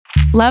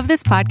Love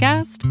this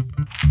podcast?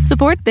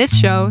 Support this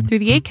show through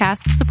the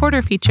Acast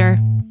supporter feature.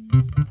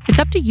 It's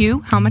up to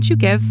you how much you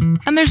give,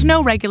 and there's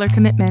no regular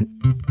commitment.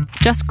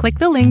 Just click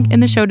the link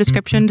in the show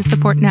description to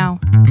support now.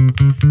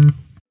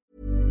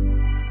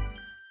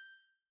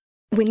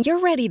 When you're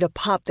ready to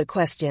pop the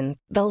question,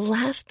 the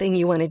last thing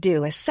you want to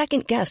do is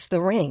second-guess the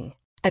ring.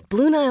 At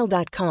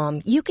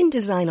BlueNile.com, you can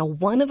design a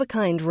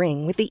one-of-a-kind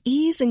ring with the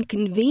ease and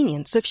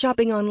convenience of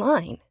shopping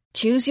online.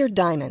 Choose your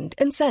diamond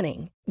and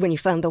setting. When you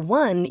find the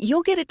one,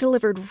 you'll get it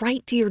delivered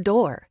right to your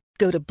door.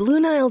 Go to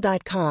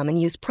BlueNile.com and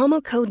use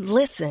promo code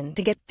LISTEN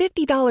to get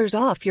 $50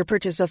 off your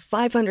purchase of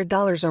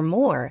 $500 or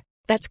more.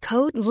 That's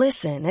code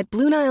LISTEN at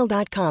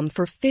BlueNile.com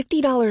for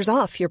 $50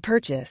 off your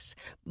purchase.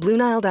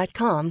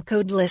 BlueNile.com,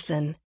 code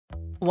LISTEN.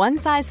 One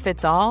size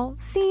fits all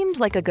seemed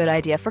like a good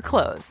idea for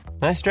clothes.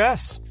 Nice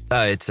dress.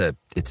 It's a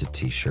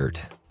t-shirt.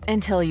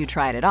 Until you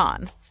tried it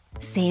on.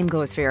 Same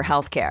goes for your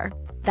healthcare.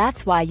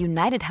 That's why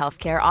United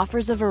Healthcare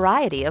offers a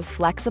variety of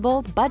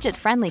flexible,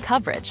 budget-friendly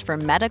coverage for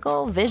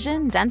medical,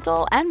 vision,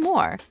 dental, and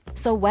more.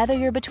 So whether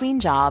you're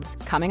between jobs,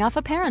 coming off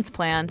a parent's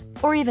plan,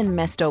 or even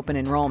missed open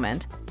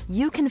enrollment,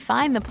 you can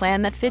find the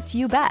plan that fits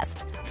you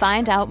best.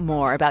 Find out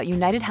more about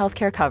United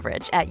Healthcare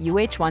coverage at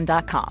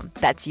uh1.com.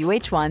 That's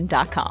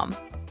uh1.com.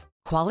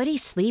 Quality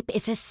sleep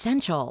is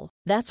essential.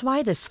 That's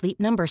why the Sleep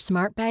Number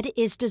Smart Bed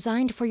is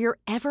designed for your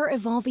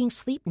ever-evolving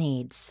sleep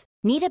needs.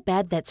 Need a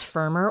bed that's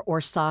firmer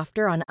or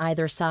softer on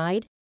either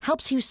side?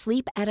 Helps you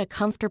sleep at a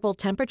comfortable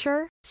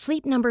temperature?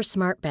 Sleep Number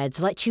Smart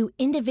Beds let you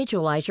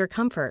individualize your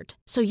comfort,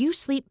 so you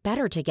sleep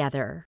better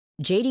together.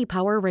 J.D.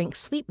 Power ranks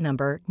Sleep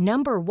Number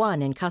number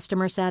 1 in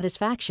customer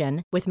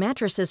satisfaction with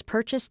mattresses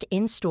purchased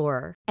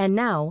in-store. And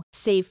now,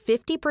 save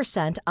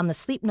 50% on the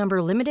Sleep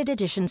Number Limited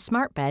Edition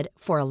Smart Bed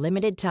for a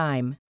limited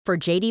time. For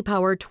J.D.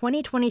 Power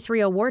 2023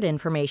 award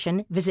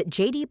information, visit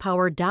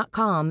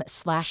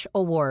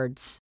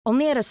jdpower.com/awards.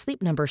 Only at a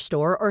Sleep Number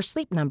store or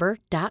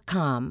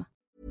sleepnumber.com.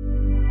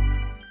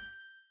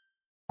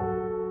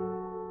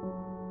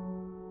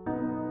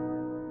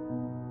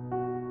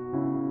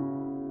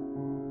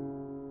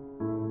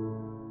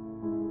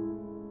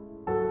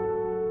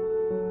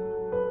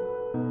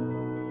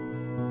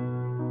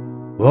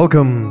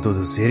 Welcome to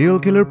the Serial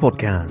Killer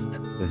Podcast,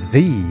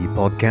 the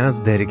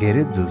podcast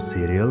dedicated to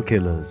serial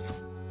killers.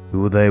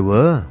 Who they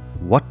were,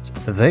 what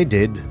they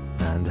did,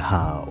 and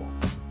how.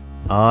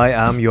 I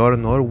am your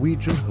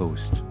Norwegian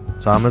host,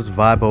 Thomas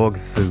Viborg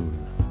Thune.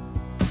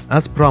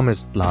 As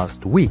promised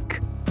last week,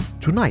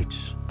 tonight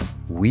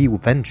we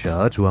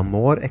venture to a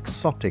more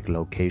exotic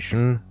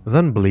location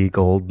than bleak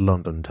old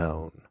London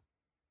town.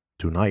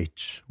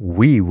 Tonight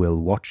we will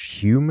watch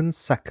human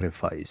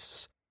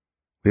sacrifice.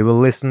 We will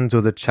listen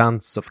to the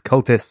chants of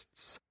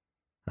cultists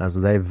as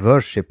they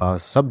worship our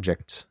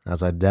subject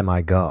as a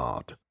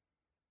demigod.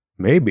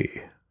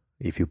 Maybe,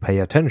 if you pay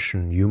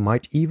attention, you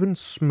might even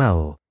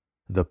smell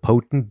the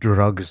potent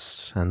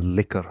drugs and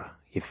liquor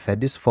he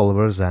fed his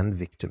followers and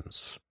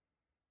victims.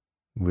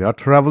 We are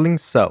traveling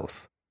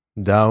south,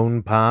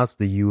 down past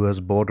the US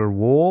border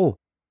wall,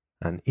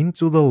 and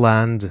into the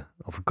land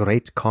of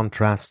great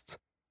contrast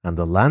and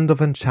the land of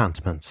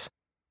enchantment,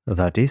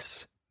 that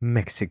is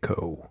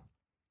Mexico.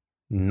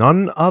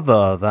 None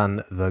other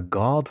than the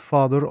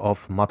Godfather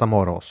of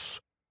Matamoros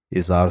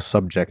is our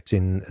subject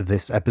in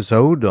this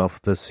episode of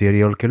the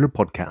Serial Killer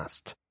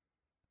Podcast.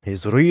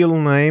 His real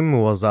name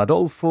was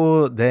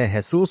Adolfo de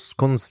Jesus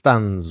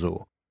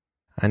Constanzo,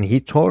 and he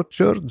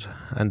tortured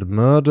and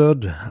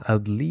murdered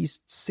at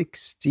least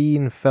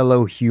 16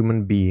 fellow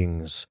human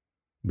beings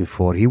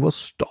before he was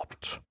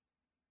stopped.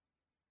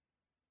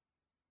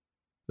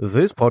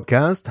 This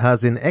podcast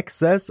has in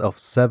excess of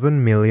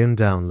 7 million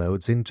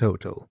downloads in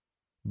total,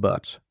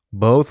 but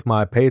both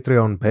my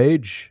Patreon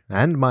page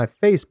and my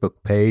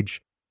Facebook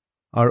page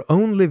are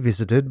only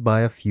visited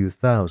by a few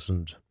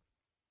thousand.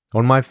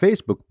 On my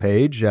Facebook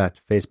page at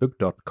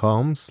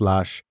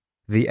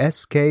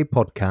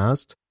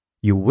facebook.com/theSKpodcast,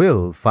 you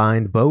will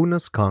find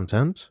bonus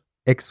content,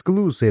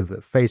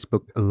 exclusive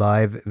Facebook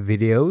Live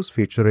videos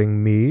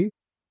featuring me,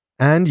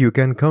 and you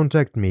can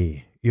contact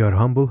me, your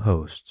humble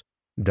host,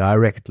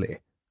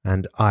 directly,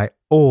 and I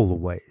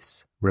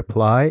always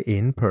reply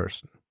in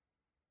person.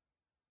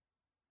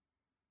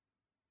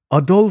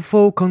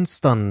 Adolfo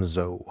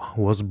Constanzo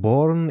was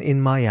born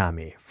in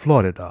Miami,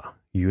 Florida,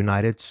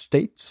 United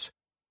States,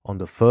 on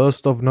the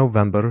 1st of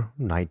November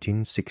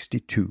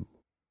 1962.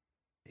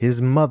 His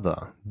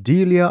mother,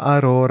 Delia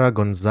Aurora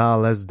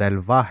Gonzalez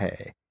del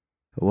Valle,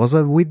 was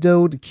a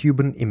widowed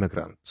Cuban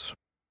immigrant.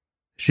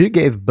 She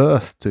gave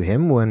birth to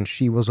him when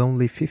she was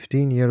only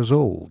 15 years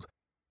old,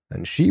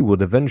 and she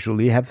would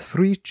eventually have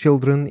 3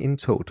 children in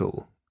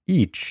total,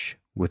 each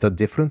with a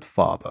different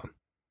father.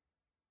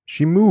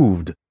 She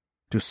moved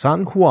to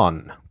San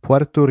Juan,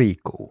 Puerto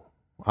Rico,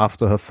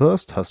 after her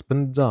first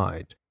husband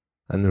died,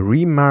 and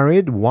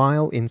remarried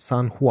while in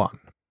San Juan.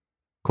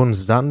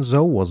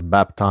 Constanzo was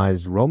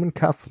baptized Roman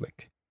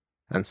Catholic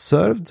and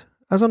served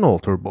as an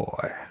altar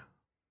boy,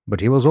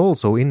 but he was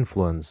also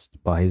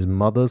influenced by his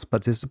mother's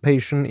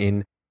participation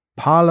in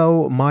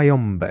Palo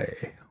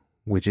Mayombe,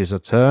 which is a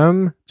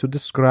term to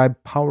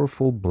describe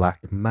powerful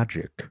black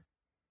magic.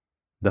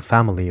 The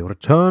family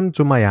returned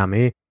to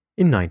Miami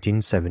in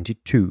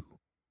 1972,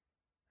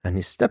 and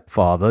his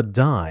stepfather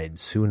died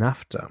soon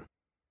after,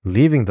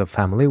 leaving the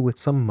family with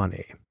some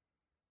money.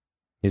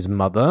 His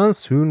mother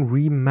soon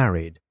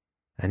remarried,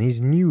 and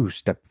his new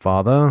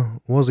stepfather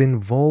was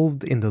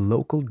involved in the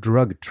local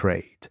drug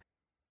trade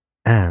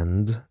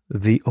and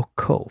the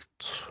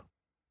occult.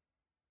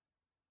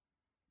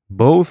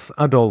 Both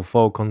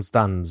Adolfo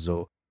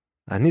Constanzo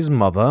and his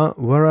mother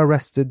were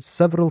arrested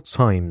several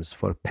times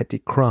for petty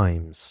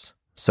crimes,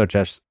 such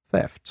as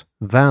theft,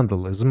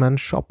 vandalism, and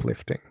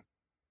shoplifting.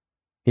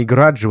 He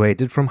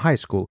graduated from high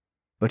school,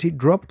 but he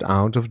dropped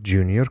out of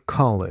junior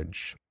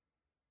college.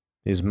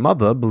 His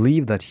mother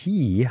believed that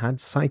he had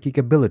psychic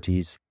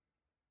abilities,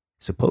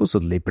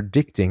 supposedly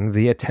predicting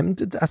the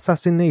attempted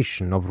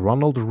assassination of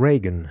Ronald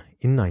Reagan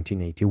in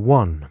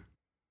 1981.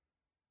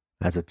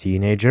 As a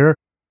teenager,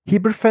 he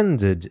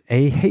befriended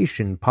a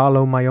Haitian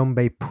Palo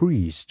Mayombe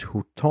priest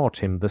who taught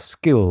him the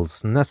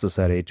skills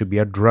necessary to be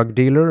a drug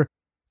dealer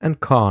and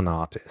con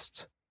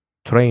artist,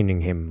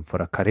 training him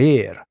for a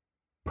career,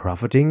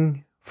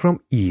 profiting from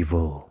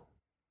evil.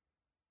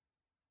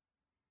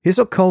 His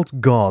occult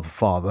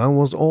godfather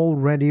was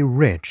already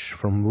rich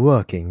from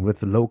working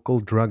with local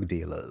drug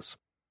dealers,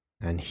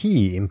 and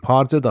he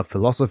imparted a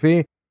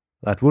philosophy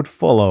that would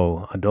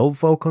follow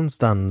Adolfo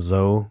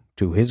Constanzo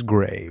to his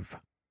grave.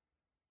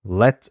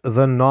 Let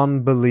the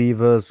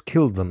non-believers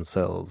kill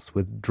themselves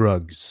with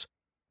drugs.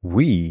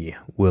 We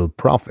will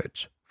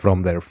profit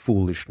from their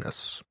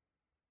foolishness.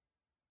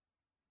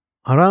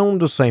 Around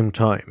the same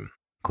time,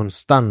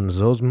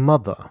 Constanzo's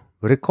mother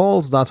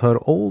recalls that her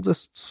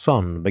oldest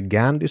son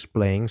began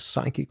displaying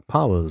psychic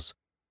powers,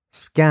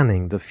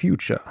 scanning the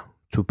future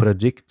to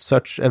predict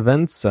such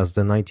events as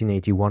the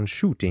 1981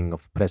 shooting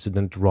of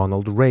President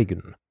Ronald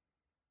Reagan.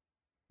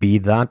 Be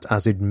that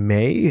as it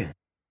may,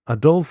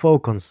 Adolfo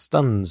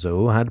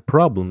Constanzo had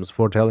problems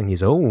foretelling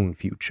his own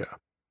future,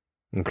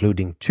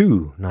 including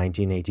 2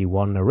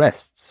 1981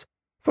 arrests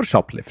for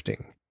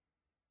shoplifting,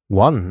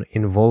 one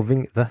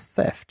involving the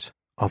theft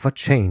of a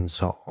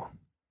chainsaw.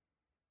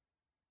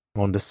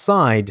 On the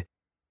side,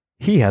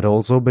 he had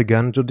also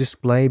begun to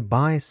display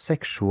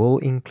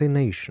bisexual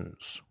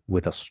inclinations,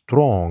 with a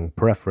strong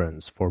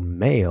preference for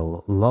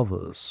male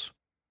lovers.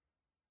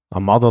 A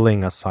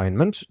modeling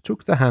assignment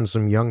took the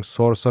handsome young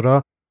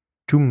sorcerer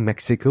to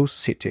Mexico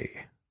City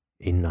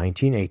in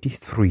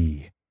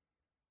 1983,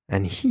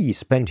 and he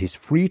spent his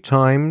free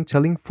time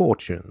telling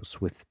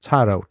fortunes with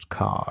tarot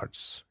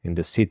cards in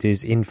the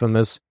city's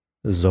infamous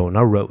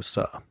Zona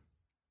Rosa.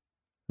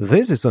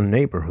 This is a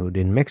neighborhood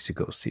in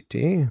Mexico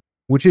City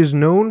which is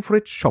known for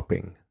its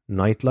shopping,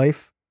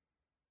 nightlife,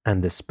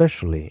 and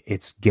especially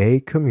its gay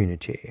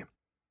community.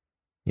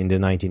 In the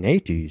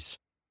 1980s,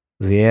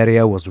 the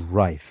area was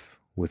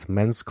rife with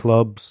men's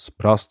clubs,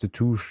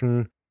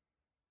 prostitution,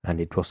 and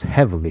it was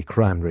heavily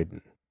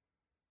crime-ridden.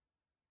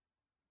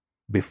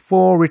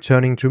 Before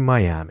returning to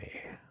Miami,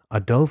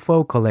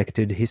 Adolfo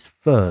collected his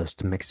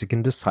first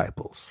Mexican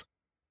disciples,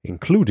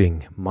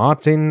 including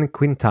Martin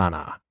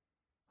Quintana,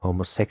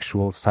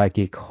 homosexual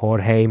psychic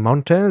Jorge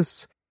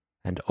Montes,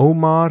 and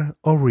Omar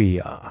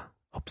Oria,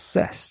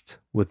 obsessed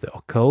with the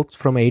occult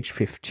from age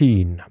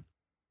 15.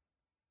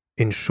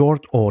 In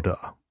short order,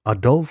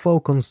 Adolfo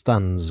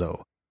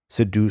Constanzo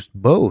seduced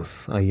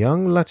both a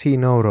young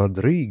Latino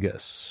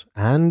Rodriguez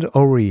and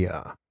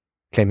Oria,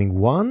 claiming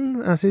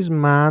one as his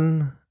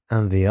man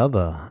and the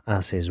other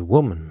as his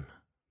woman,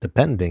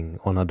 depending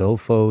on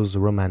Adolfo's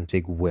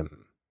romantic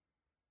whim.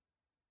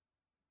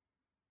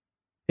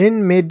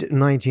 In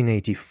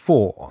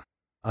mid-1984,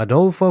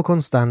 Adolfo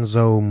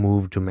Constanzo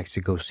moved to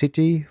Mexico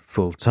City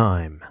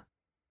full-time,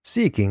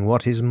 seeking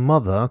what his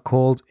mother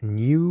called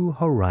new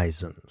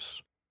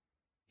horizons.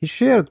 He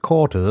shared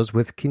quarters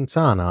with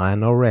Quintana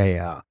and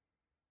Orea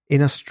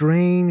in a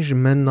strange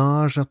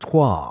ménage à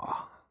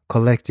trois,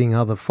 collecting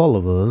other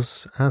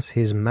followers as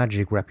his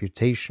magic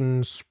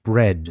reputation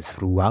spread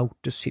throughout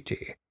the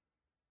city.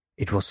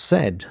 It was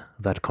said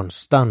that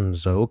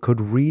Constanzo could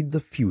read the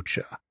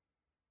future,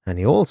 and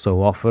he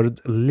also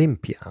offered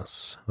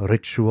limpias,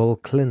 ritual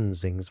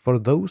cleansings for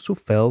those who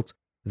felt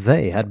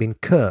they had been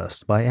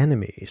cursed by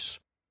enemies.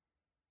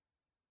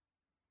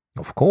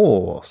 Of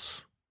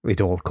course,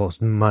 it all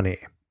cost money,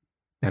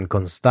 and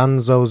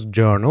Constanzo's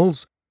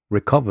journals,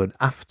 recovered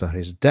after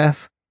his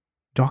death,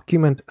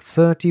 document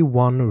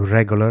 31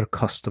 regular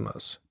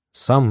customers,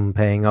 some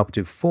paying up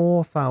to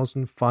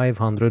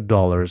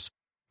 $4,500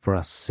 for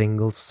a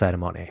single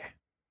ceremony.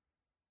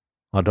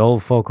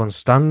 Adolfo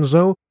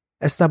Constanzo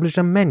established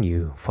a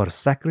menu for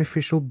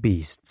sacrificial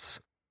beasts,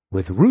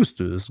 with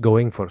roosters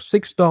going for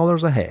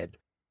 $6 a head,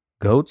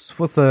 goats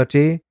for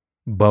 $30,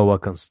 boa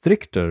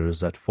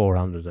constrictors at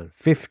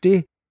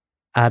 $450,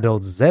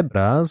 adult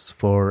zebras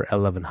for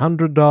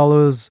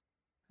 $1,100,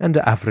 and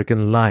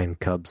African lion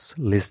cubs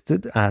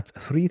listed at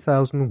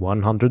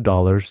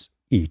 $3,100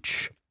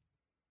 each.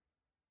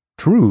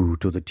 True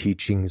to the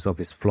teachings of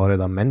his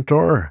Florida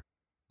mentor,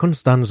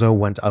 Constanzo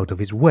went out of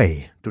his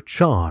way to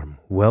charm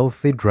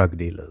wealthy drug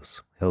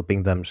dealers,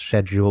 helping them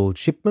schedule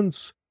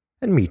shipments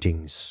and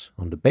meetings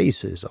on the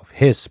basis of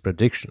his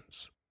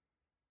predictions.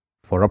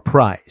 For a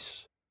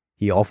price,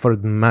 he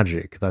offered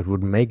magic that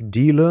would make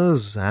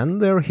dealers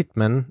and their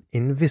hitmen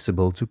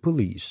invisible to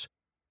police,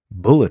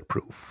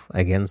 bulletproof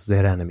against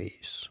their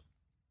enemies.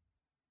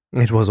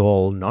 It was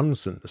all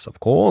nonsense, of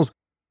course,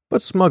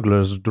 but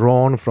smugglers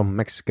drawn from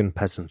Mexican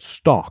peasant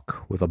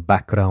stock with a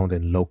background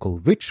in local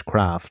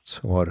witchcraft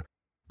or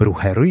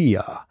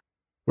brujeria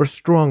were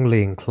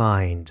strongly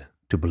inclined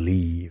to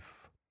believe.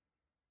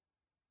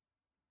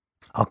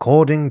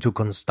 According to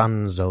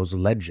Constanzo's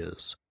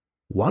ledgers,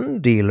 one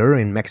dealer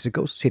in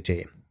Mexico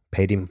City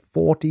paid him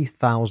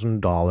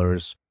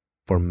 $40,000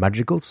 for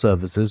magical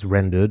services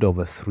rendered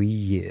over 3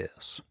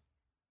 years.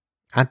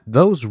 At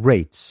those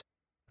rates,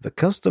 the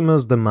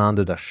customers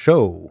demanded a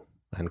show,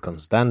 and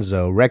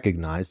Constanzo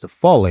recognized the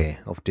folly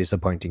of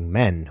disappointing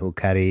men who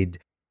carried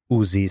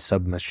Uzi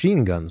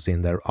submachine guns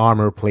in their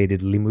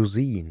armor-plated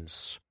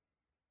limousines.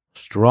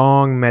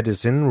 Strong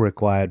medicine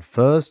required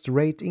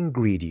first-rate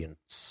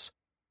ingredients,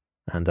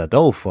 and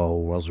Adolfo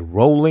was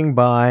rolling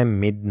by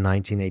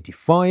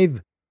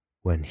mid-1985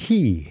 when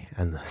he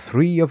and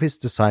 3 of his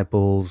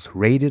disciples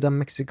raided a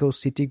Mexico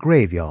City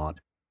graveyard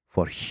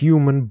for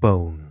human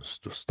bones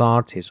to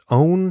start his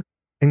own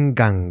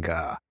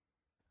nganga,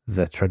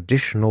 the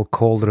traditional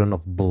cauldron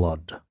of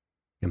blood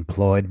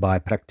employed by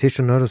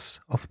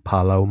practitioners of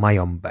Palo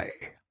Mayombe.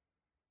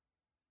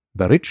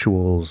 The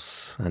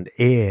rituals and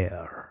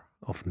air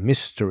of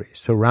mystery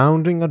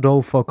surrounding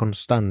Adolfo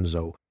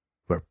Constanzo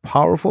were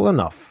powerful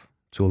enough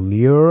to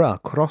lure a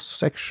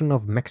cross-section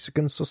of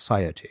Mexican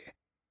society,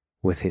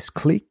 with his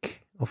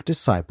clique of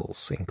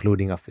disciples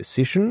including a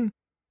physician,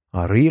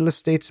 a real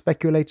estate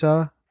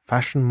speculator,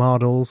 fashion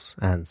models,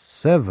 and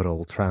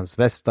several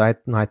transvestite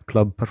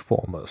nightclub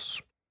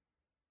performers.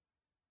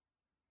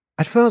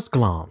 At first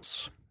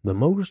glance, the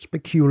most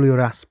peculiar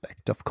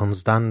aspect of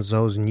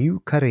Constanzo's new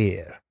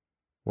career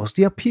was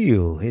the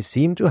appeal he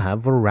seemed to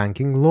have for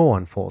ranking law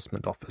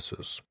enforcement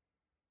officers.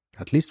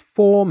 At least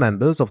 4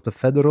 members of the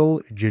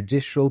Federal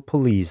Judicial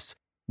Police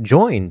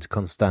joined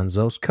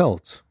Constanzo's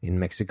cult in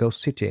Mexico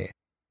City.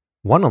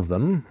 One of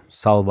them,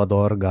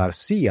 Salvador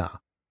Garcia,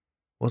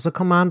 was a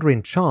commander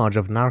in charge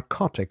of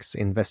narcotics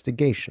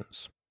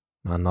investigations.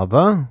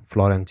 Another,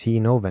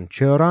 Florentino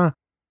Ventura,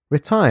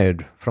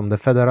 retired from the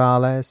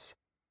Federales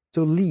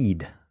to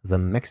lead the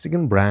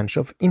Mexican branch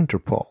of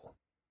Interpol.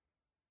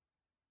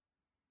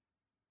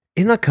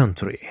 In a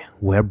country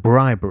where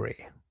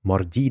bribery,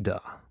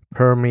 mordida,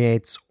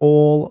 permeates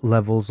all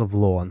levels of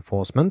law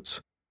enforcement,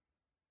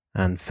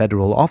 and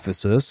federal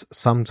officers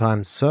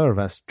sometimes serve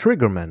as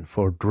triggermen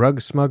for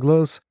drug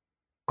smugglers,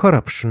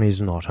 corruption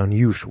is not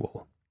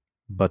unusual.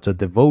 But the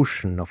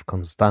devotion of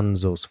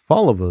Constanzo's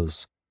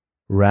followers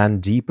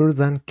ran deeper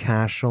than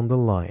cash on the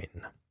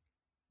line.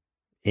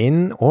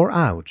 In or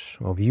out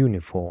of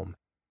uniform,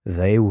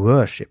 they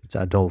worshipped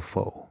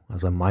Adolfo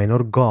as a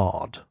minor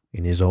god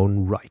in his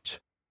own right,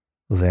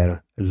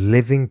 their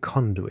living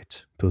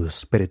conduit to the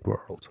spirit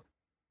world.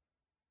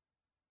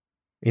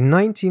 In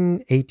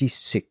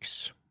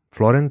 1986,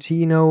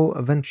 Florentino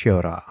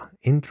Ventura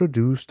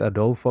introduced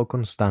Adolfo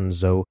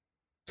Constanzo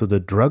to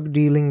the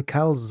drug-dealing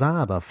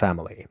Calzada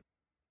family,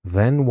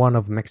 then one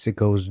of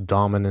Mexico's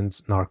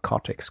dominant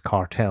narcotics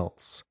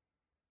cartels.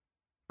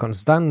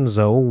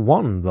 Constanzo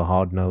won the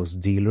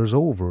hard-nosed dealers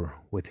over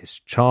with his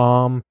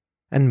charm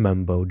and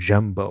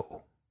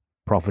mumbo-jumbo,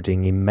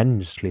 profiting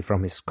immensely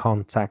from his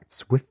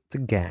contacts with the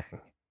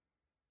gang.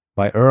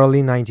 By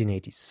early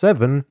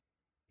 1987,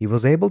 he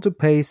was able to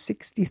pay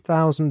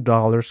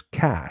 $60,000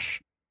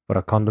 cash for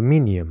a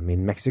condominium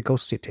in Mexico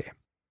City,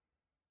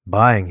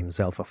 buying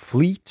himself a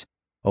fleet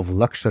of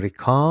luxury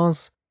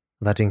cars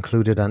that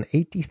included an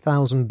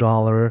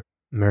 $80,000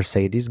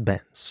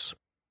 Mercedes-Benz.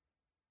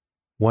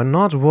 When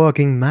not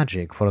working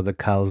magic for the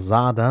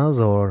Calzadas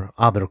or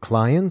other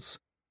clients,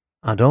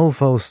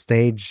 Adolfo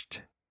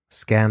staged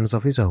scams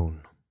of his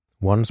own,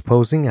 once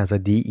posing as a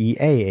DEA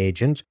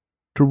agent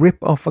to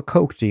rip off a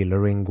coke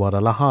dealer in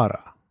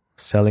Guadalajara,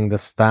 selling the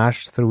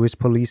stash through his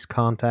police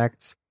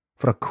contacts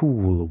for a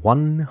cool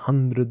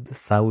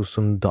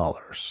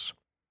 $100,000.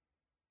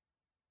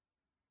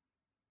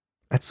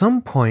 At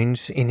some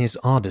point in his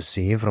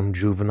odyssey from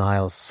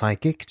juvenile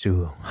psychic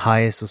to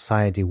high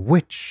society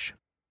witch,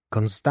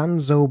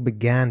 Constanzo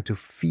began to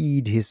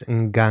feed his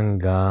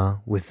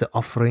nganga with the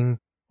offering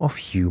of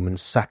human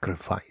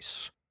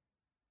sacrifice.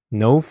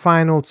 No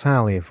final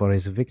tally for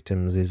his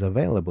victims is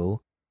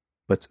available,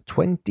 but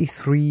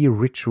 23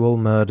 ritual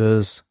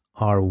murders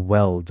are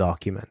well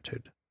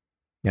documented,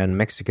 and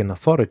Mexican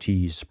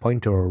authorities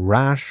point to a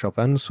rash of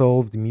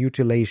unsolved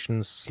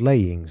mutilation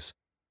slayings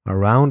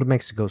around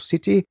Mexico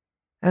City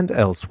and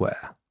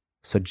elsewhere,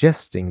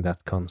 suggesting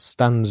that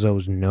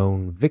Constanzo's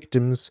known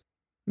victims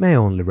may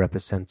only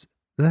represent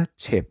the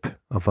tip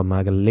of a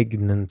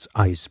malignant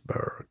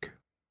iceberg.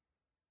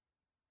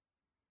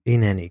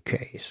 In any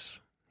case,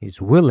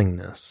 his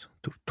willingness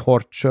to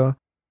torture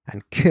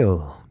and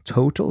kill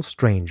total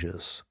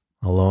strangers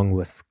along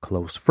with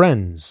close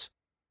friends,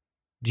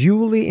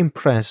 duly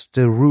impressed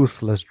the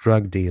ruthless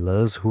drug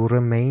dealers who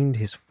remained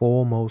his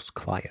foremost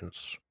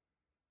clients.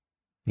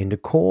 In the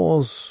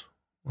course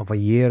of a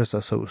year's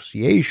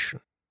association,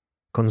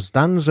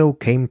 Constanzo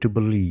came to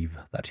believe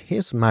that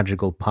his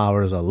magical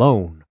powers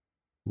alone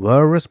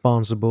were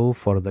responsible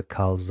for the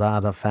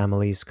Calzada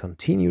family's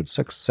continued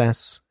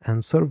success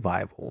and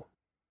survival.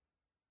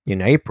 In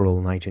April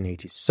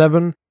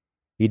 1987,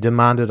 he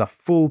demanded a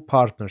full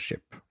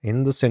partnership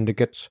in the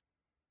syndicate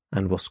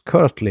and was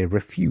curtly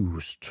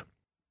refused.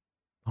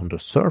 On the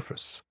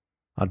surface,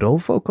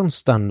 Adolfo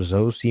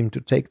Constanzo seemed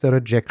to take the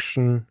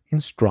rejection in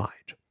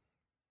stride,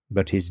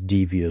 but his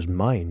devious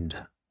mind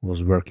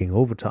was working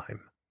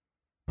overtime,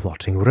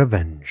 plotting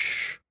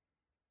revenge.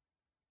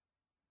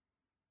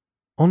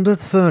 On the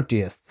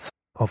 30th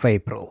of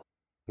April,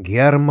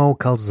 Guillermo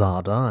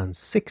Calzada and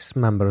 6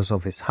 members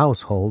of his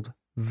household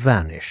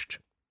vanished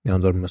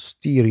under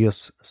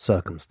mysterious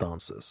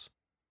circumstances.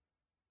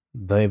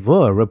 They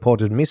were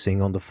reported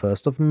missing on the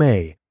 1st of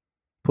May,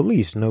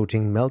 police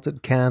noting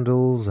melted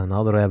candles and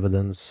other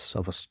evidence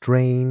of a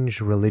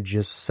strange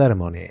religious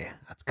ceremony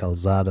at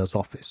Calzada's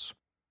office.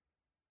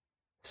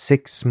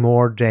 6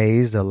 more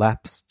days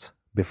elapsed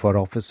before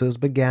officers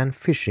began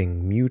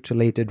fishing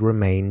mutilated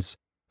remains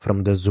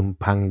from the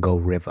Zumpango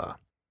River.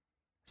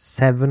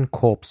 7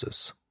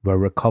 corpses were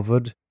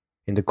recovered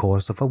in the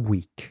course of a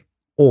week,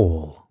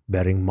 all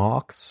bearing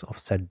marks of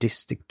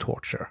sadistic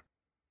torture.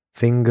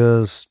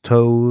 Fingers,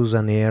 toes,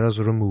 and ears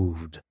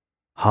removed,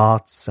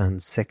 hearts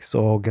and sex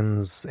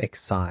organs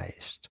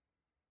excised,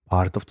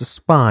 part of the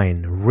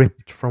spine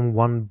ripped from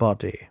one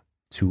body,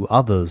 2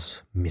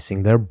 others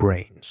missing their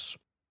brains.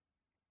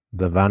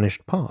 The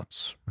vanished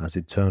parts, as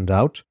it turned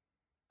out,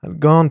 had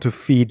gone to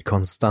feed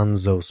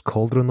Constanzo's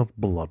cauldron of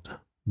blood,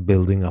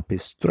 building up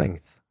his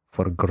strength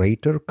for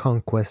greater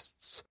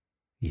conquests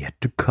yet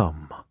to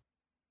come.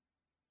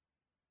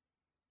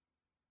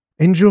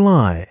 In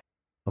July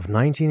of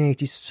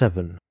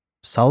 1987,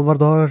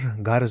 Salvador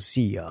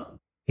Garcia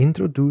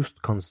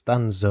introduced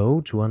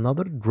Constanzo to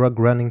another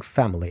drug-running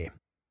family,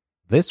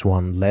 this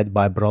one led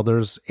by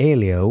brothers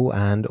Elio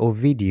and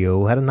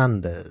Ovidio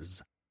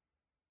Hernandez.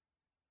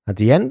 At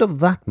the end of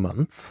that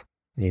month,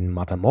 in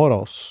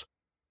Matamoros,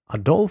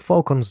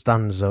 Adolfo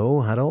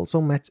Constanzo had also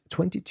met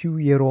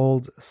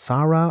 22-year-old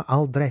Sara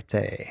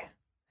Aldrete,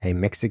 a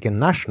Mexican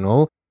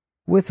national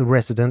with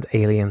resident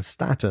alien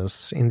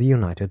status in the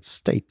United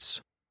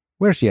States,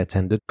 where she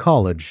attended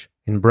college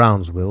in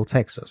Brownsville,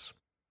 Texas.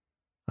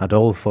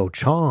 Adolfo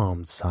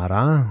charmed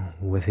Sara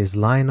with his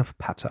line of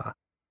patter,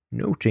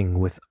 noting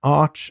with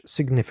arch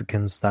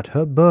significance that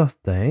her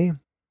birthday,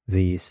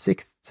 the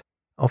 6th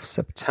of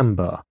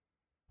September,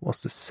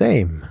 was the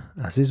same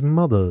as his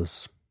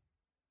mother's.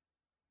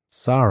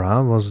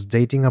 Sara was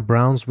dating a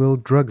Brownsville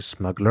drug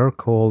smuggler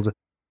called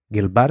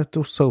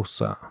Gilberto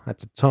Sosa at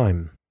the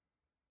time,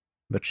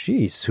 but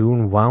she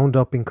soon wound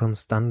up in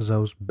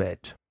Constanzo's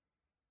bed.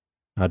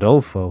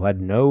 Adolfo had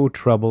no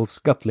trouble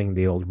scuttling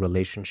the old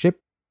relationship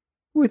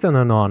with an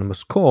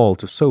anonymous call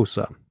to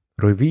Sosa,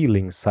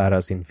 revealing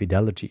Sara's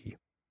infidelity.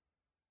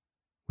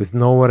 With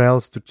nowhere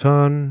else to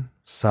turn,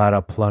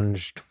 Sara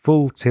plunged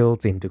full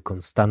tilt into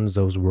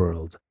Constanzo's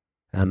world,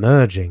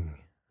 emerging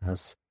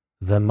as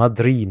the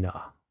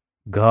madrina,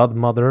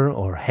 godmother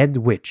or head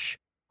witch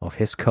of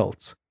his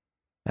cult,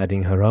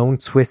 adding her own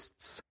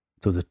twists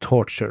to the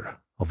torture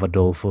of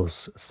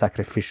Adolfo's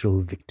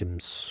sacrificial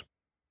victims.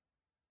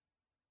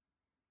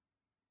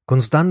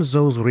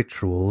 Constanzo's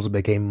rituals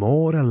became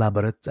more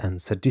elaborate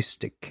and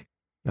sadistic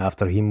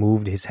after he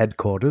moved his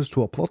headquarters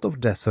to a plot of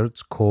desert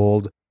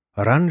called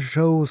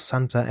Rancho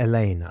Santa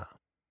Elena,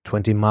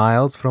 20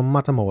 miles from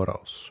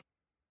Matamoros.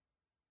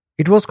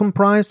 It was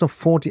comprised of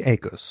 40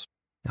 acres,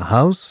 a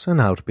house and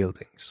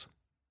outbuildings.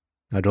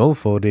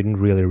 Adolfo didn't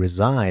really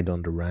reside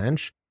on the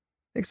ranch,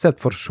 except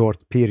for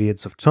short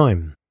periods of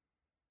time.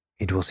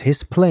 It was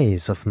his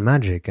place of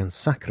magic and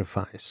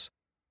sacrifice,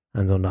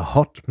 and on a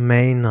hot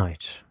May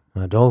night,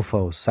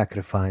 Adolfo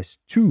sacrificed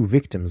 2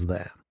 victims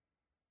there.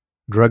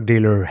 Drug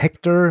dealer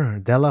Hector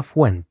de la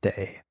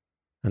Fuente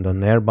and a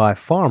nearby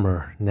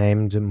farmer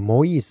named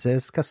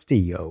Moises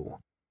Castillo.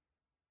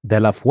 De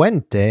la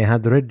Fuente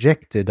had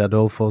rejected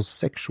Adolfo's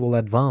sexual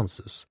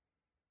advances,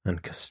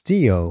 and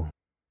Castillo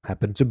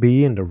happened to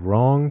be in the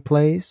wrong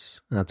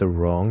place at the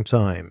wrong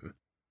time.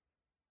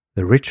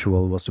 The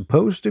ritual was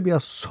supposed to be a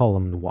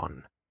solemn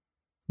one,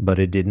 but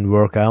it didn't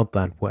work out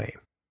that way.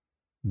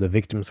 The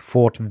victims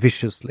fought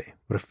viciously,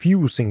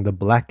 refusing the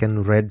black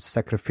and red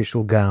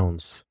sacrificial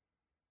gowns.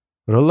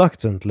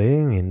 Reluctantly,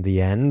 in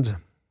the end,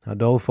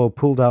 Adolfo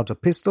pulled out a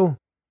pistol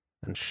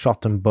and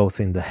shot them both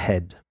in the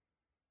head.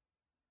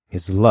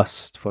 His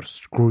lust for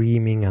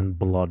screaming and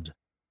blood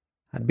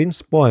had been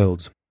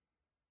spoiled.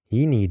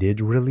 He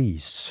needed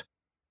release.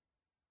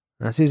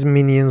 As his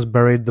minions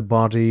buried the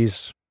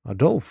bodies,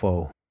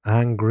 Adolfo,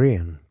 angry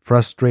and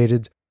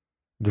frustrated,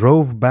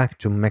 drove back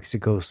to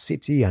Mexico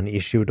City and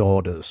issued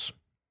orders.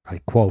 I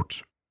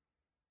quote,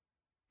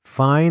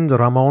 "Find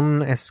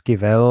Ramon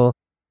Esquivel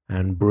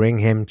and bring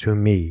him to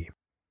me."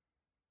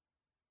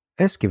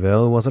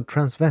 Esquivel was a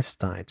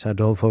transvestite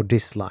Adolfo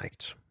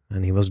disliked,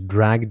 and he was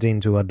dragged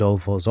into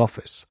Adolfo's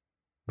office,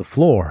 the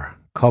floor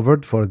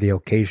covered for the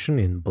occasion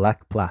in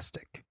black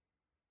plastic.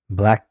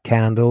 Black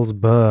candles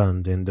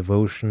burned in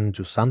devotion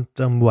to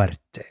Santa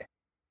Muerte,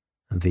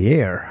 and the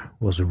air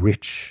was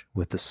rich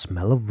with the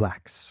smell of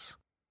wax.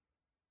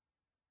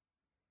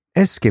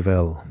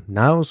 Esquivel,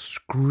 now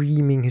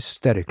screaming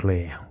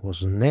hysterically,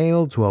 was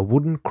nailed to a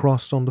wooden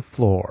cross on the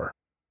floor,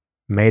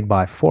 made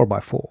by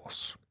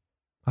 4x4s.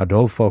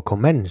 Adolfo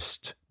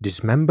commenced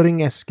dismembering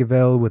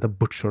Esquivel with a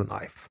butcher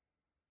knife,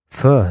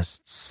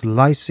 first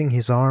slicing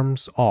his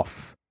arms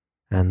off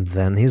and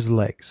then his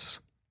legs.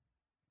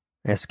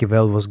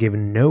 Esquivel was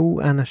given no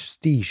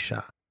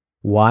anesthesia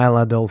while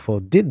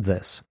Adolfo did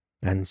this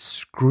and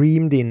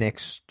screamed in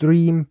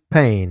extreme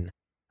pain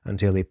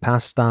until he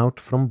passed out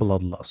from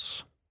blood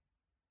loss.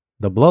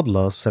 The blood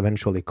loss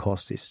eventually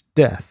caused his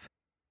death,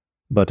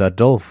 but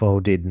Adolfo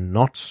did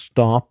not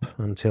stop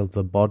until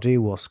the body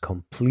was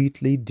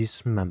completely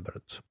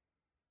dismembered.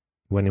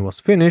 When he was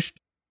finished,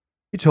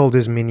 he told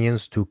his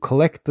minions to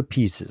collect the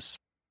pieces,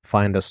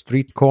 find a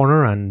street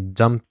corner and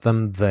dump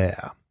them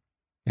there.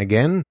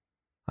 Again,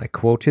 I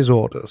quote his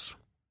orders.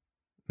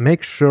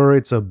 "Make sure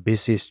it's a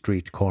busy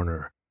street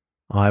corner.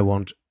 I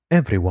want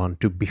everyone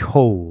to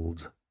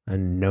behold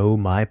and know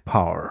my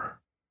power."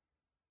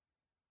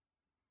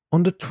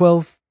 On the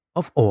 12th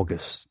of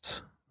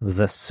August,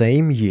 the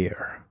same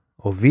year,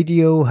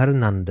 Ovidio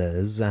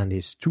Hernandez and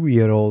his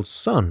 2-year-old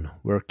son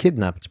were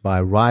kidnapped by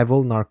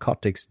rival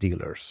narcotics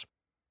dealers,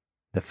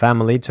 the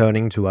family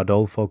turning to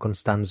Adolfo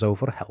Constanzo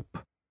for help.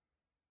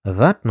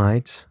 That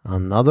night,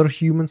 another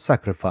human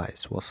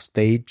sacrifice was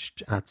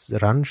staged at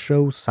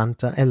Rancho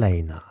Santa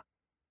Elena,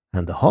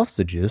 and the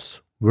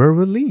hostages were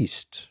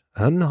released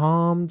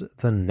unharmed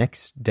the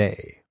next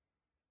day.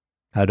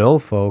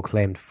 Adolfo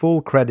claimed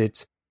full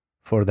credit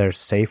for their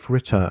safe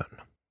return.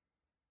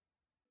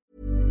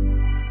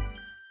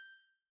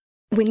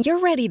 When you're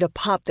ready to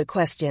pop the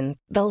question,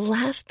 the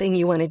last thing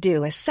you want to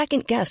do is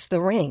second-guess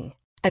the ring.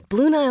 At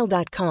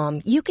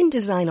BlueNile.com, you can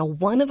design a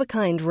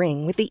one-of-a-kind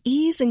ring with the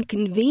ease and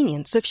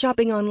convenience of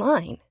shopping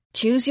online.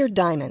 Choose your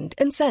diamond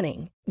and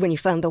setting. When you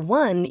find the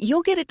one,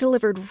 you'll get it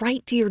delivered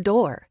right to your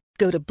door.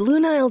 Go to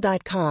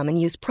BlueNile.com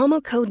and use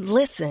promo code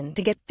LISTEN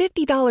to get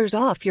 $50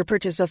 off your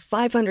purchase of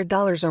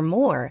 $500 or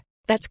more.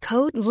 That's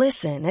code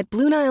LISTEN at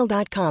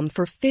BlueNile.com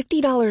for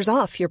 $50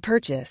 off your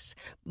purchase.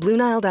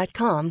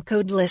 BlueNile.com,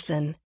 code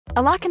LISTEN.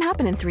 A lot can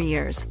happen in 3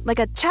 years, like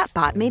a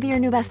chatbot may be your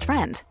new best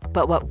friend.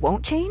 But what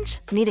won't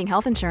change? Needing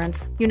health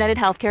insurance. United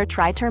Healthcare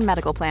Tri-Term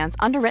Medical Plans,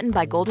 underwritten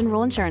by Golden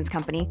Rule Insurance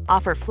Company,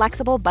 offer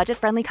flexible,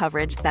 budget-friendly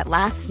coverage that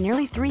lasts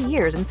nearly 3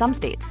 years in some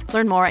states.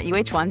 Learn more at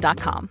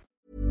uh1.com.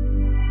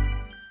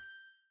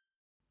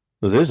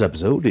 This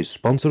episode is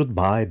sponsored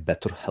by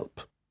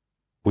BetterHelp.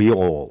 We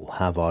all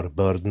have our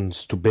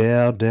burdens to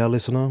bear, dear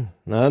listener,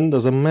 and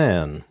as a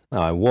man,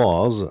 I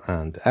was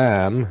and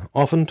am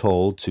often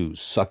told to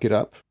suck it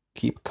up,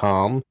 keep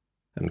calm,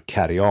 and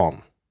carry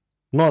on.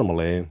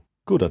 Normally,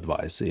 good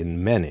advice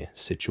in many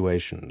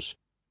situations.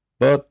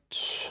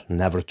 But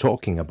never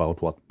talking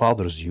about what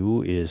bothers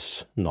you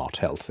is not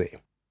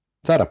healthy.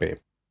 Therapy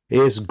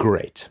is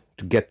great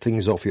to get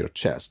things off your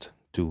chest,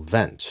 to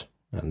vent,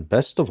 and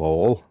best of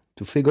all,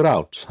 to figure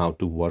out how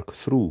to work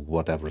through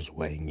whatever's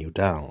weighing you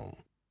down.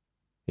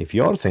 If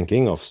you're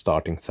thinking of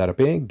starting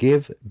therapy,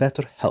 give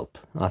BetterHelp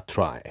a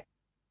try.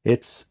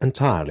 It's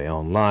entirely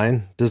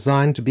online,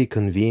 designed to be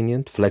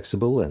convenient,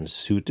 flexible, and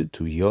suited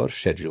to your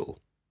schedule.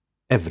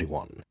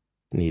 Everyone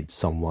needs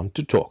someone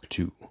to talk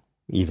to,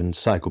 even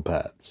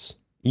psychopaths,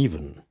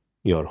 even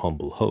your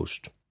humble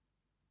host.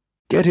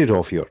 Get it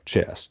off your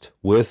chest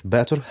with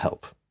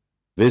BetterHelp.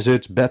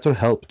 Visit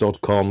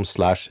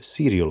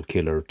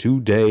betterhelp.com/serialkiller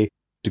today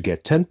to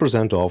get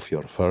 10% off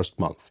your first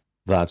month.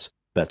 That's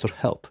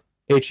BetterHelp,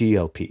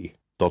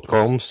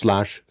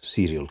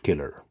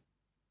 HELP.com/serialkiller.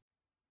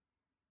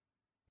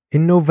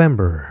 In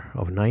November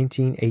of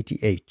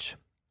 1988,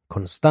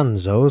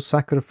 Constanzo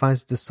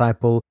sacrificed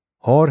disciple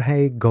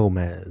Jorge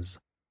Gomez,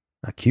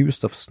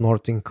 accused of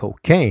snorting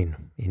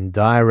cocaine in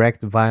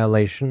direct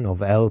violation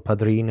of El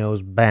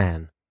Padrino's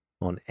ban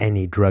on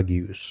any drug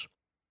use.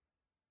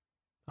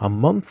 A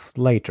month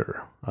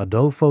later,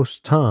 Adolfo's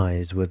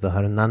ties with the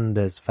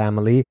Hernandez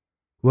family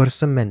were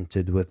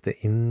cemented with the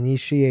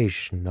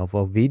initiation of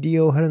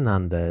Ovidio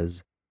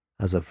Hernandez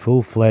as a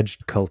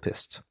full-fledged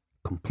cultist,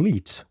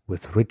 complete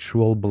with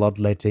ritual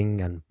bloodletting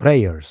and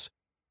prayers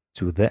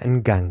to the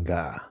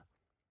Nganga.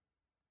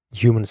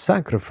 Human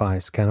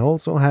sacrifice can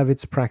also have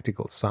its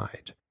practical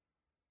side,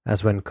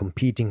 as when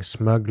competing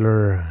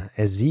smuggler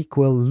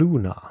Ezequiel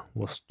Luna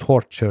was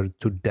tortured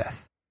to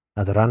death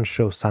at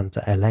Rancho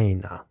Santa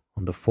Elena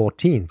on the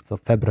 14th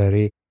of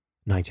February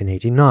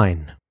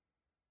 1989.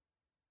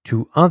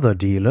 Two other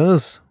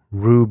dealers,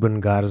 Ruben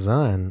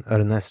Garza and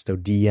Ernesto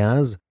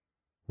Diaz,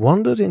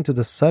 wandered into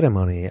the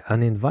ceremony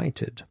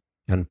uninvited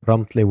and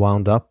promptly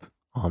wound up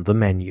on the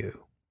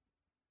menu.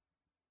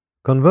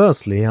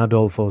 Conversely,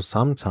 Adolfo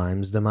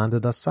sometimes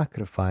demanded a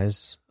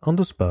sacrifice on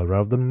the spur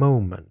of the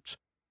moment,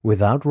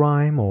 without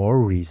rhyme or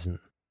reason.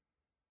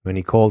 When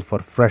he called for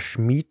fresh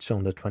meat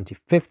on the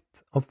 25th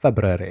of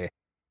February,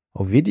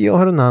 Ovidio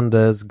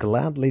Hernandez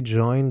gladly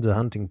joined the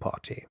hunting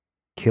party,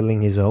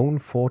 killing his own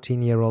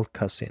 14-year-old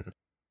cousin,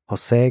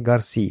 Jose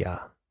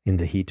Garcia, in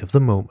the heat of the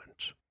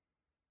moment.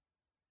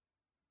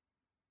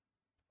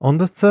 On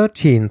the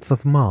 13th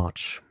of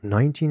March,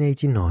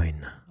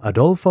 1989,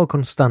 Adolfo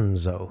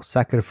Constanzo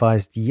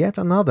sacrificed yet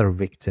another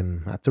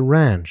victim at the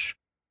ranch,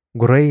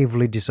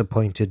 gravely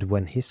disappointed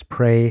when his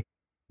prey,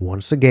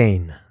 once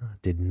again,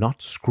 did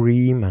not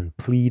scream and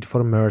plead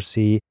for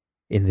mercy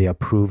in the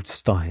approved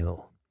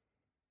style.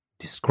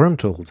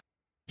 Disgruntled,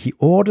 he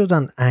ordered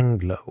an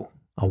Anglo,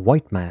 a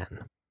white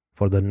man,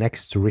 for the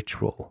next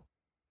ritual,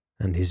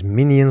 and his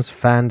minions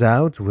fanned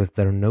out with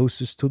their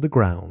noses to the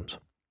ground.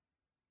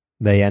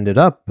 They ended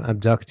up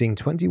abducting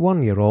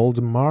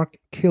 21-year-old Mark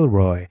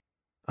Kilroy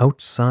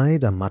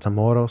outside a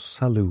Matamoros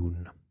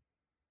saloon.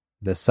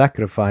 The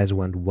sacrifice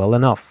went well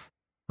enough,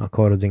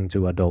 according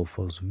to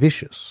Adolfo's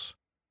vicious.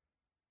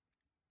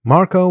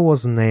 Marco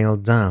was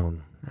nailed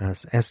down,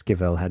 as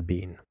Esquivel had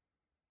been,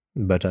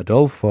 but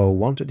Adolfo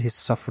wanted his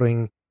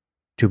suffering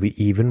to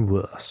be even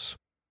worse.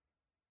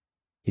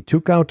 He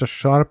took out a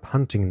sharp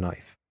hunting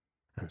knife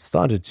and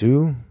started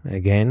to,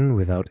 again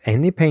without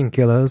any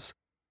painkillers,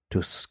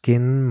 to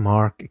skin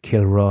Mark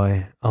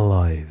Kilroy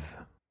alive.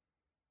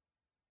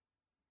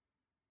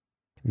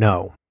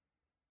 Now,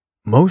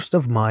 most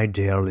of my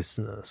dear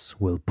listeners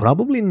will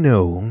probably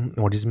know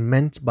what is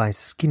meant by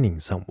skinning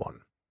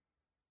someone,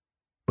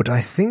 but I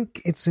think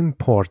it's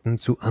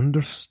important to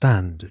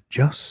understand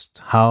just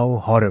how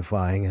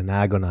horrifying and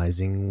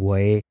agonizing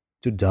way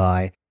to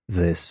die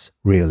this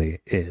really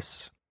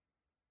is.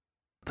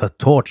 The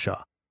torture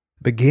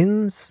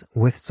begins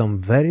with some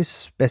very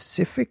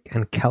specific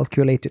and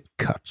calculated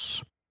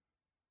cuts.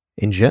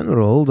 In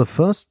general, the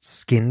first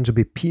skin to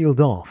be peeled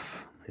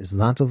off is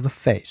that of the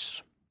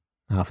face.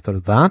 After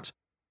that,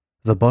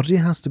 the body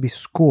has to be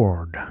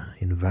scored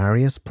in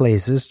various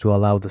places to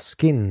allow the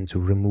skin to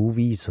remove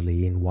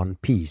easily in one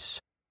piece,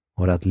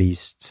 or at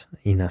least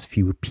in as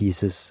few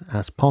pieces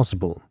as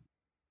possible.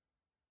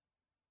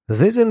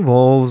 This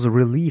involves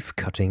relief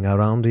cutting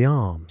around the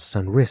arms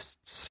and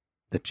wrists,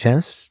 the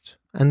chest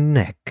and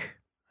neck,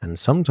 and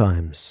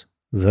sometimes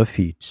the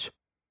feet.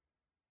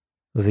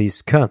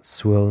 These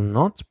cuts will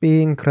not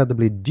be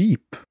incredibly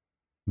deep,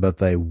 but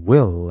they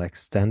will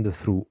extend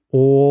through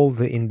all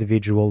the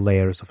individual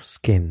layers of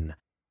skin,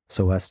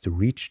 so as to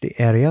reach the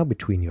area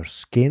between your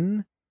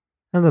skin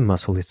and the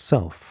muscle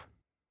itself.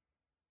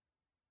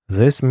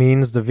 This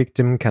means the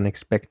victim can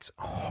expect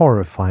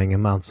horrifying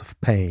amounts of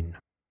pain.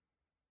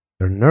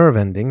 Your nerve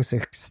endings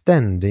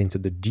extend into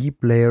the deep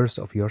layers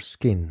of your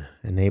skin,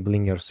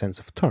 enabling your sense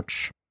of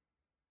touch.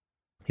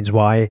 It's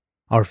why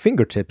our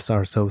fingertips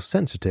are so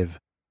sensitive,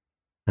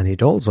 and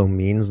it also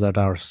means that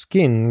our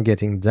skin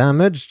getting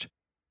damaged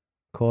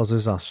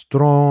causes a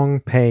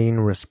strong pain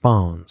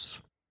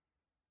response.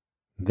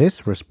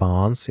 This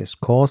response is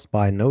caused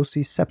by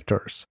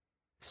nociceptors,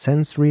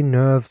 sensory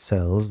nerve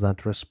cells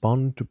that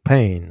respond to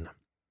pain.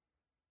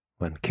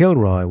 When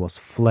Kilroy was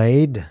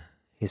flayed,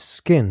 his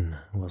skin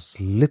was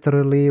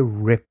literally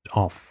ripped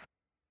off,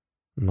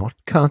 not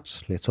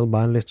cut little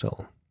by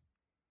little.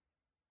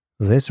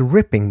 This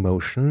ripping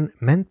motion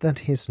meant that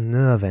his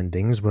nerve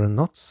endings were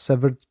not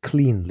severed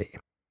cleanly.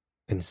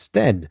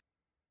 Instead,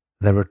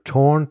 they were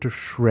torn to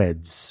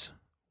shreds,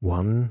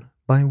 one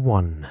by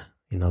one,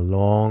 in a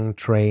long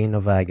train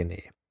of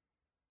agony.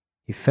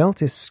 He felt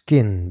his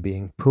skin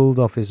being pulled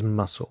off his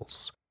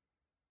muscles,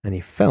 and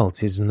he felt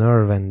his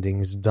nerve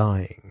endings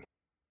dying.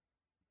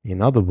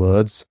 In other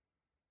words,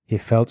 he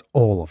felt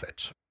all of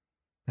it,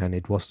 and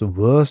it was the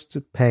worst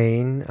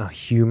pain a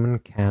human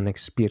can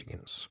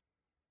experience.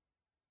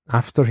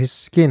 After his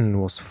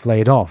skin was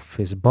flayed off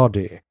his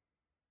body,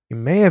 he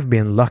may have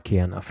been lucky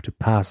enough to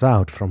pass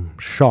out from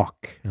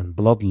shock and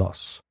blood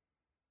loss.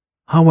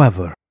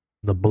 However,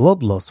 the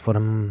blood loss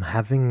from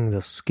having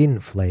the skin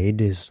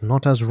flayed is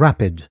not as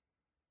rapid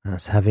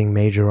as having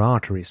major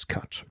arteries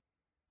cut,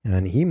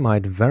 and he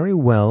might very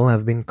well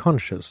have been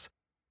conscious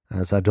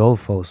as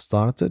Adolfo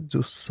started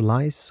to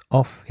slice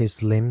off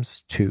his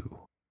limbs too,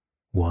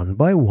 one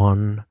by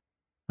one,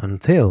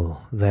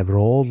 until they were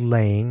all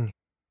laying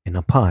in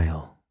a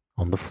pile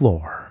on the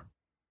floor.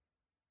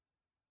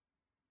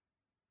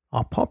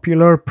 A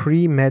popular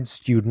pre-med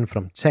student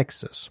from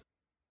Texas,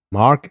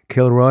 Mark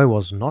Kilroy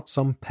was not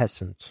some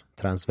peasant,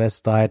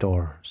 transvestite,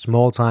 or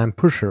small-time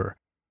pusher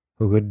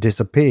who could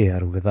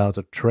disappear without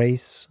a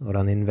trace or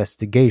an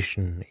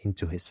investigation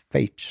into his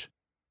fate.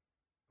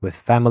 With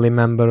family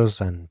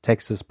members and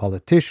Texas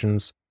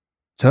politicians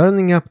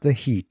turning up the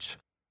heat,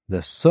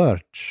 the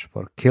search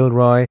for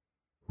Kilroy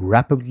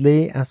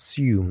rapidly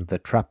assumed the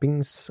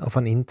trappings of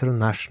an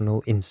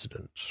international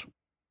incident.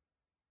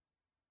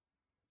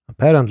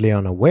 Apparently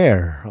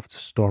unaware of the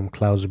storm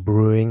clouds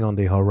brewing on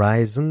the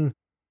horizon,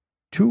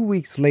 2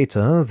 weeks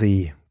later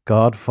the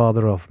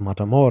Godfather of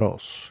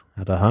Matamoros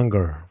had a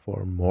hunger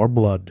for more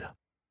blood.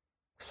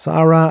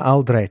 Sara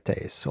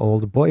Aldrete's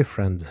old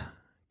boyfriend,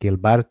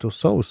 Gilberto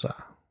Sousa,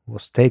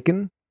 was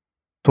taken,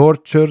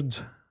 tortured,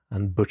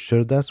 and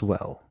butchered as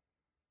well.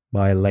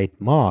 By late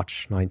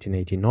March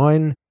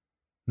 1989,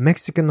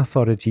 Mexican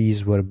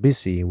authorities were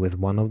busy with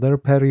one of their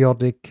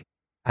periodic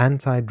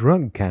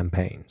anti-drug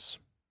campaigns,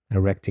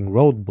 erecting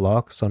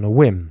roadblocks on a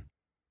whim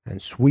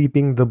and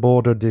sweeping the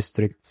border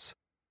districts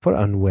for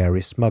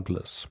unwary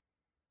smugglers.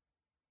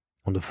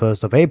 On the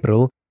 1st of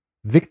April,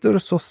 Victor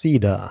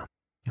Socida,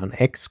 an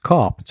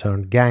ex-cop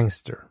turned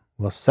gangster,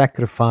 was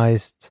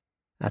sacrificed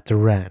at the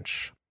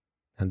ranch,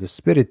 and the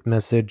spirit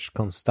message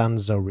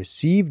Constanzo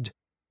received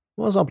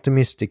was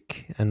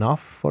optimistic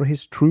enough for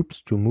his troops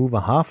to move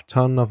a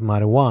half-ton of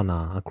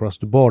marijuana across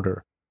the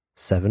border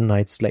 7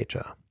 nights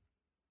later.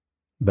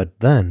 But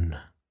then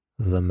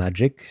the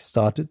magic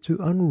started to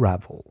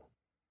unravel.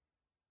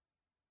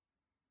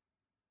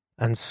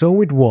 And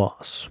so it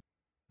was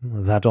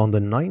that on the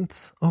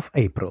 9th of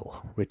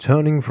April,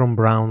 returning from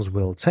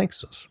Brownsville,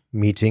 Texas,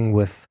 meeting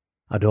with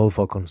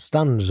Adolfo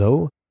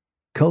Constanzo,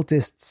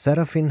 cultist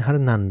Serafin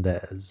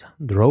Hernandez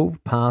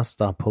drove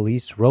past a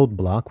police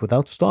roadblock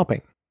without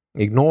stopping,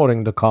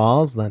 ignoring the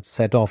cars that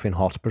set off in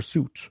hot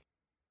pursuit.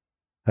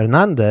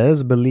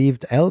 Hernandez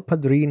believed El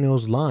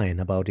Padrino's line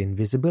about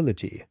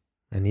invisibility,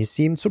 and he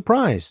seemed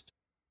surprised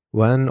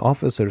when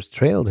officers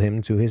trailed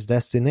him to his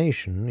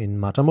destination in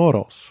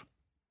Matamoros.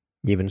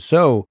 Even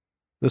so,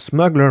 the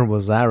smuggler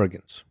was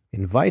arrogant,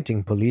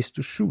 inviting police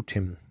to shoot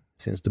him,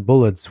 since the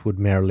bullets would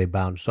merely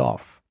bounce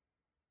off.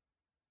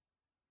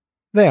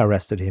 They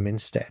arrested him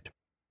instead,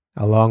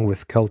 along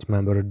with cult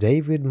member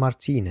David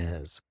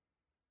Martinez,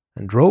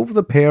 and drove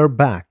the pair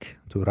back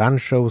to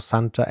Rancho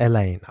Santa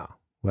Elena,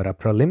 where a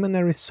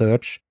preliminary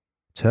search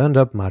turned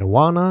up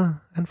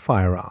marijuana and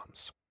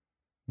firearms.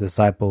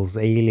 Disciples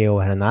Elio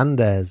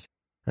Hernandez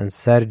and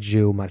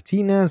Sergio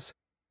Martinez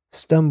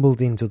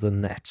stumbled into the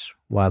net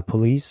while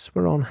police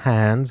were on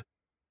hand,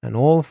 and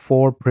all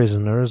 4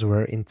 prisoners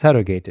were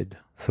interrogated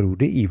through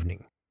the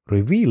evening,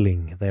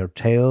 revealing their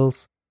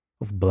tales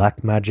of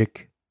black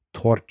magic,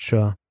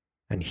 torture,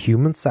 and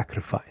human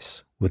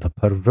sacrifice with a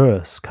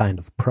perverse kind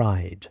of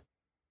pride.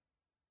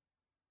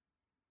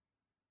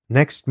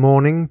 Next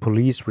morning,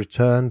 police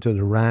returned to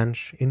the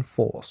ranch in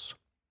force,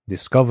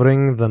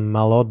 discovering the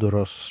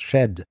malodorous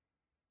shed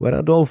where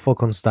Adolfo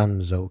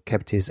Constanzo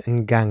kept his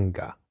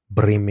enganga,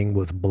 brimming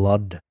with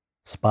blood,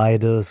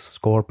 spiders,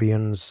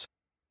 scorpions,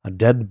 a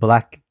dead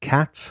black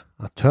cat,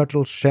 a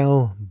turtle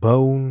shell,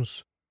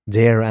 bones,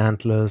 deer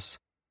antlers,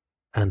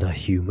 and a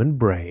human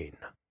brain.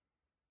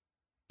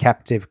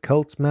 Captive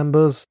cult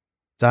members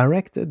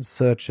directed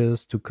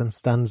searchers to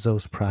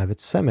Constanzo's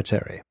private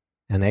cemetery.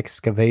 An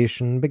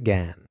excavation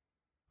began,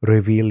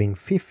 revealing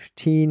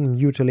 15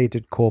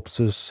 mutilated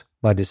corpses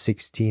by the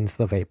 16th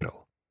of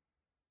April.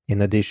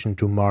 In addition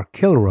to Mark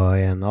Kilroy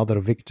and other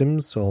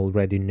victims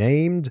already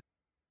named,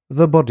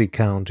 the body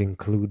count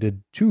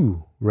included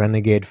 2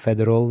 renegade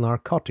federal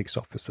narcotics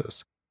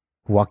officers,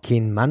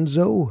 Joaquin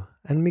Manzo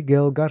and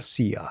Miguel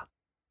Garcia,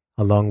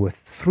 along with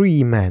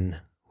 3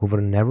 men who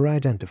were never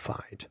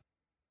identified.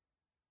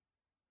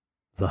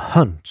 The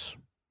hunt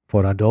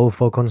for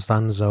Adolfo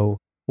Constanzo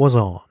was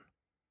on,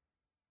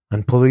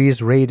 and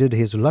police raided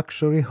his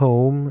luxury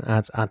home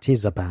at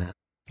Atizapan,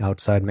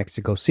 outside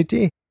Mexico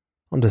City,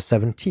 on the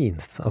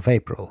 17th of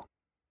April,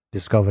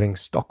 discovering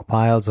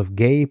stockpiles of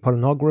gay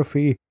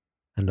pornography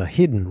and a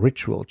hidden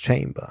ritual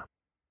chamber.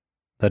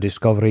 The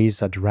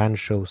discoveries at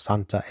Rancho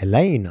Santa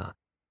Elena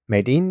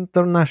made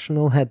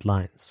international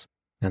headlines,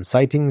 and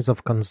sightings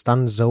of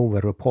Constanzo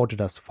were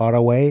reported as far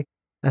away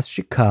as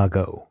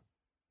Chicago.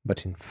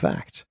 But in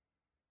fact,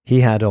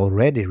 he had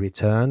already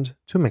returned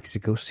to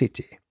Mexico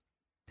City,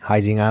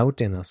 hiding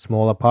out in a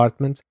small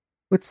apartment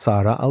with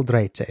Sara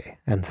Aldrete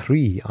and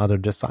 3 other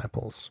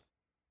disciples.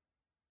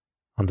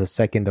 On the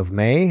 2nd of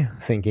May,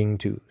 thinking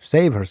to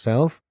save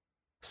herself,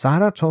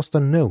 Sara tossed a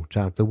note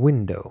out the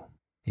window.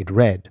 It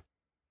read,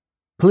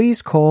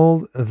 "Please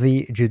call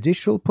the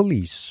judicial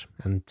police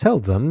and tell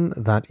them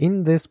that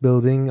in this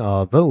building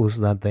are those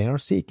that they are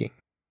seeking.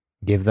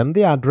 Give them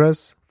the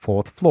address,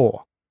 4th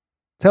floor.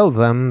 Tell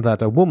them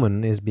that a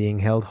woman is being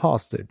held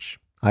hostage.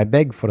 I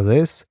beg for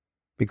this,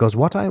 because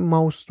what I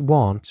most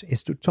want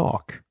is to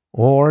talk,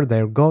 or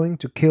they're going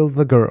to kill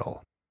the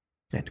girl."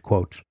 End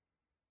quote.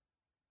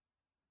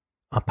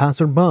 A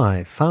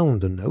passerby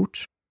found the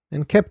note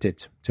and kept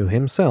it to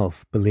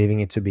himself, believing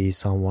it to be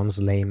someone's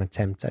lame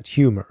attempt at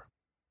humor.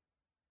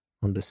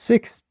 On the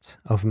 6th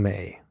of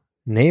May,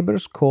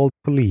 neighbors called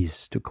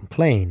police to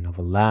complain of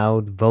a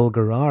loud,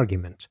 vulgar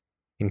argument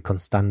in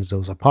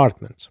Constanzo's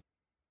apartment.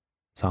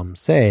 Some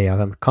say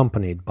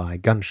accompanied by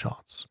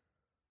gunshots.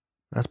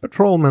 As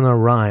patrolmen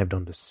arrived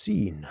on the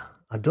scene,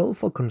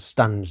 Adolfo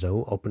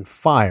Constanzo opened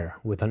fire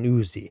with an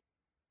Uzi,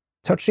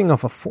 touching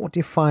off a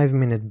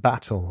 45-minute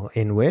battle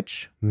in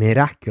which,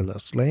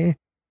 miraculously,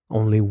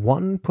 only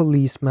 1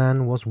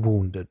 policeman was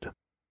wounded.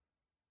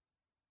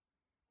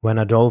 When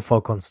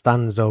Adolfo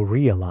Constanzo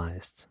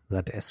realized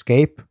that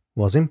escape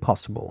was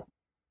impossible,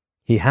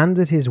 he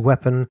handed his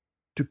weapon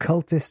to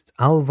cultist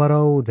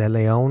Alvaro de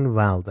Leon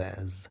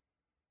Valdez,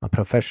 a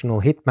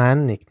professional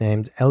hitman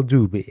nicknamed El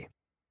Dubi,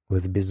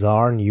 with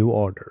bizarre new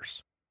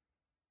orders.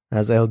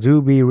 As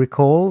El-Dubi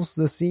recalls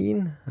the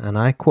scene, and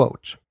I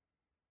quote,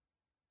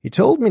 "He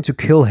told me to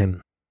kill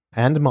him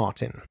and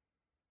Martin.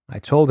 I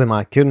told him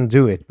I couldn't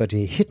do it, but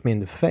he hit me in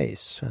the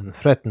face and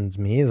threatened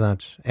me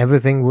that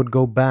everything would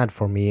go bad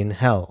for me in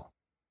hell.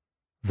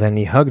 Then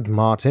he hugged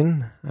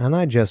Martin, and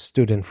I just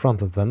stood in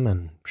front of them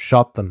and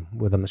shot them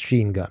with a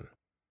machine gun."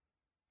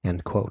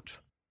 End quote.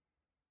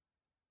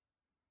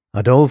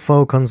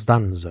 Adolfo,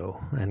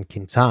 Constanzo, and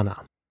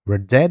Quintana were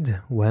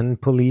dead when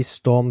police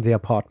stormed the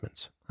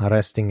apartment,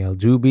 arresting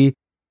El-Dubi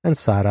and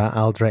Sara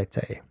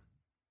Aldrete.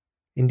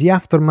 In the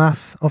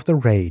aftermath of the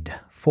raid,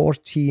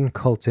 14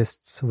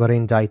 cultists were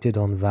indicted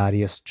on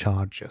various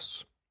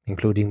charges,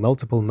 including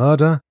multiple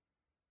murder,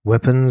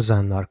 weapons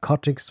and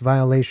narcotics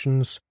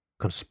violations,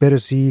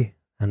 conspiracy,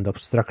 and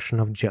obstruction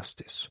of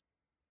justice.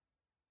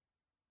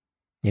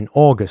 In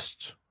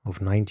August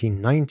of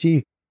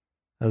 1990,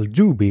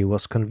 El-Dubi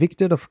was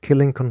convicted of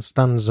killing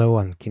Constanzo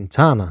and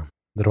Quintana,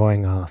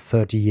 drawing a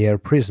 30-year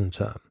prison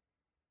term.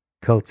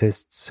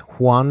 Cultists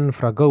Juan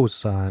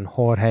Fragosa and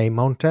Jorge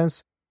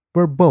Montes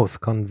were both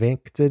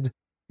convicted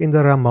in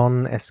the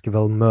Ramon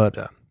Esquivel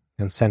murder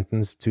and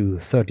sentenced to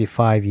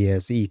 35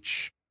 years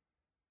each.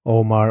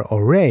 Omar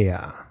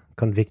Oreya,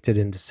 convicted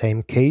in the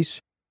same case,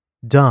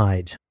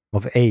 died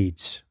of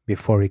AIDS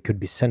before he could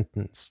be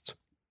sentenced.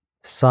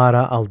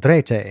 Sara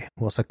Aldrete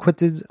was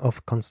acquitted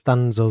of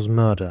Constanzo's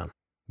murder,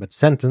 but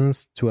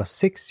sentenced to a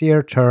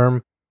 6-year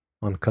term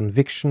on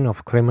conviction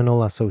of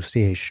criminal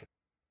association.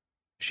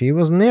 She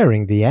was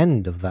nearing the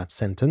end of that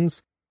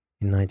sentence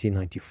in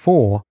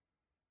 1994,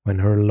 when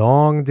her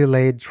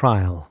long-delayed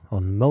trial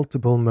on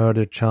multiple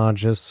murder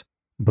charges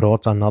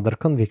brought another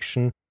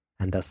conviction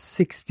and a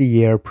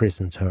 60-year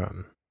prison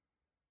term.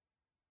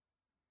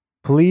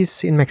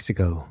 Police in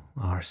Mexico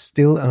are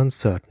still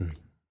uncertain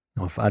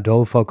of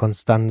Adolfo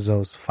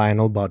Constanzo's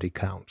final body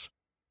count.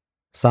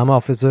 Some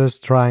officers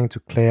trying to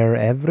clear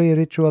every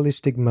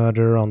ritualistic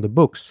murder on the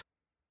books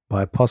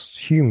by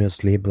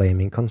posthumously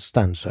blaming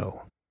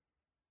Constanzo.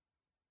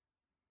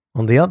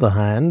 On the other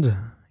hand,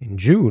 in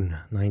June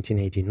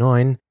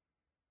 1989,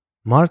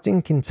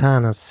 Martin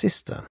Quintana's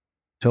sister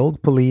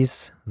told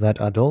police that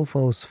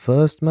Adolfo's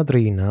first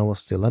madrina was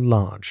still at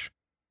large,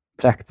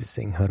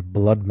 practicing her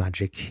blood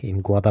magic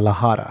in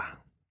Guadalajara.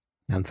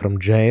 And from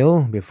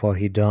jail, before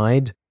he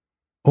died,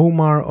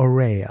 Omar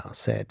Oreya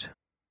said,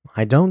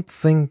 "I don't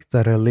think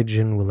the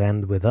religion will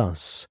end with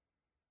us,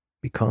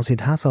 because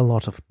it has a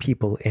lot of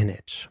people in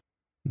it.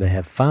 They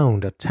have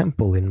found a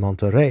temple in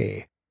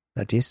Monterrey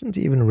that isn't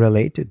even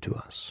related to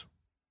us.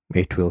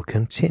 It will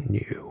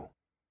continue."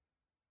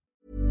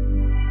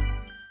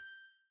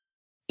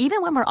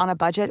 Even when we're on a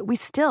budget, we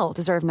still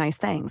deserve nice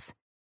things.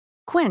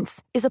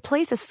 Quince is a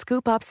place to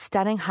scoop up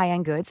stunning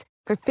high-end goods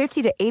for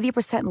 50 to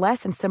 80%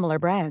 less than similar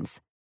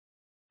brands.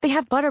 They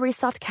have buttery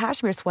soft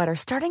cashmere sweaters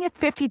starting at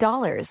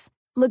 $50,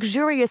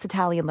 luxurious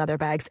Italian leather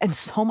bags, and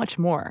so much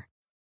more.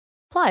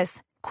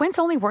 Plus, Quince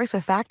only works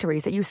with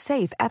factories that use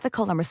safe,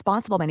 ethical, and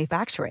responsible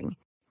manufacturing.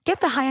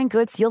 Get the high-end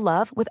goods you'll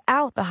love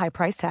without the high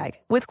price tag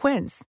with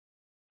Quince.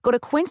 Go to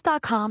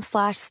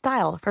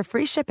quince.com/style for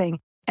free shipping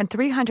and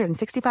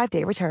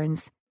 365-day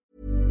returns.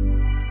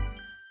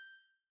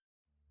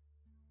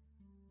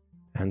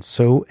 And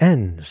so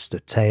ends the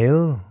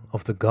tale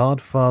of the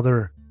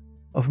Godfather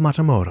of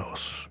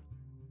Matamoros.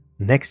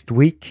 Next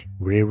week,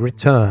 we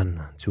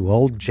return to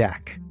Old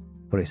Jack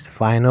for his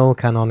final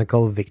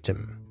canonical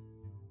victim.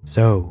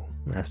 So,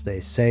 as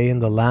they say in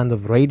the land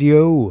of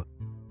radio,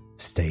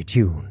 stay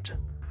tuned.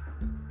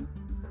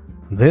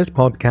 This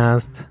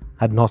podcast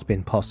had not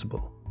been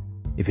possible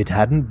if it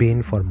hadn't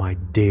been for my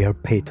dear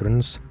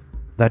patrons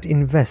that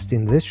invest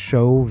in this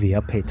show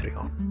via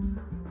Patreon.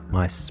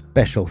 My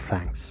special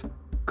thanks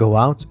go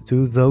out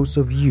to those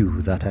of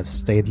you that have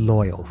stayed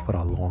loyal for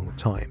a long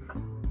time.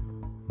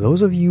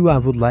 Those of you I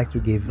would like to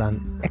give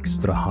an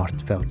extra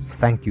heartfelt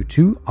thank you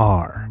to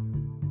are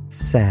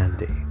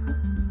Sandy,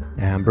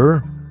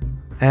 Amber,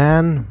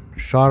 Anne,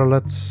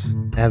 Charlotte,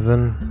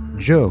 Evan,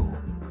 Joe,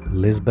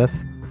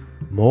 Lisbeth,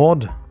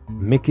 Maud,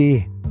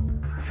 Mickey,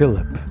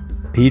 Philip,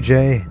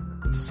 PJ,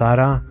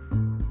 Sarah,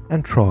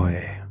 and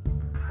Troy.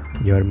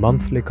 Your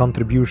monthly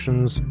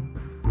contributions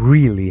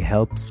really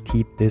helps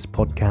keep this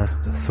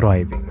podcast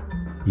thriving.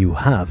 You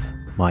have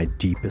my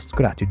deepest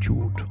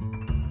gratitude.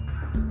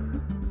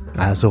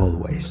 As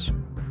always,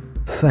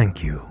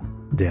 thank you,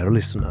 dear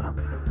listener,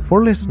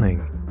 for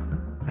listening,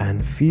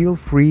 and feel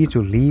free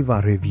to leave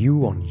a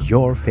review on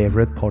your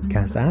favorite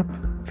podcast app,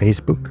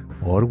 Facebook,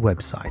 or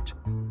website.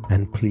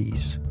 And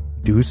please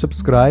do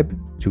subscribe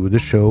to the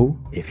show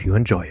if you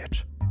enjoy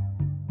it.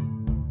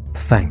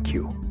 Thank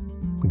you.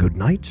 Good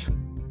night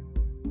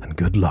and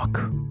good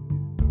luck.